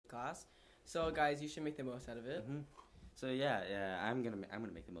class. So, guys, you should make the most out of it. Mm-hmm. So I'm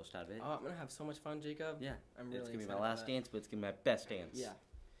gonna make the most out of it. Oh, I'm gonna have so much fun, Jacob. Yeah, I'm really It's gonna be my excited last for that. dance, but it's gonna be my best dance. Yeah.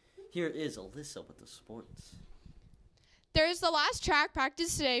 Here is Alyssa with the sports. There's the last track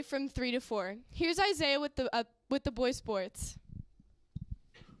practice today from 3 to 4. Here's Isaiah with the boys' sports.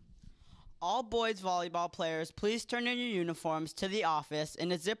 All boys volleyball players, please turn in your uniforms to the office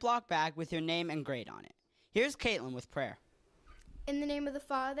in a Ziploc bag with your name and grade on it. Here's Caitlin with prayer. In the name of the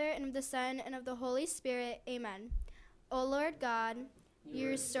Father, and of the Son, and of the Holy Spirit, amen. O Lord God, you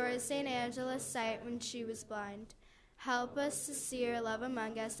restored St. Angela's sight when she was blind. Help us to see your love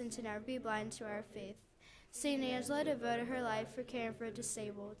among us and to never be blind to our faith. St. Angela devoted her life for caring for the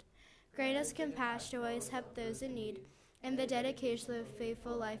disabled. Grant us compassion to always help those in need, and the dedication of a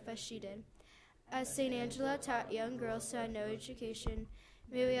faithful life as she did. As St. Angela taught young girls to have no education,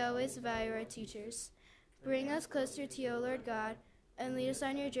 may we always value our teachers. Bring us closer to you, O Lord God, and lead us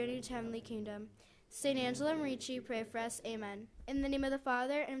on your journey to heavenly kingdom. St. Angela Marici, pray for us. Amen. In the name of the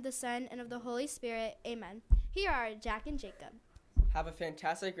Father, and of the Son, and of the Holy Spirit. Amen. Here are Jack and Jacob. Have a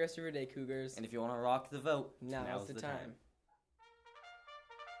fantastic rest of your day, Cougars. And if you want to rock the vote, Now's the time.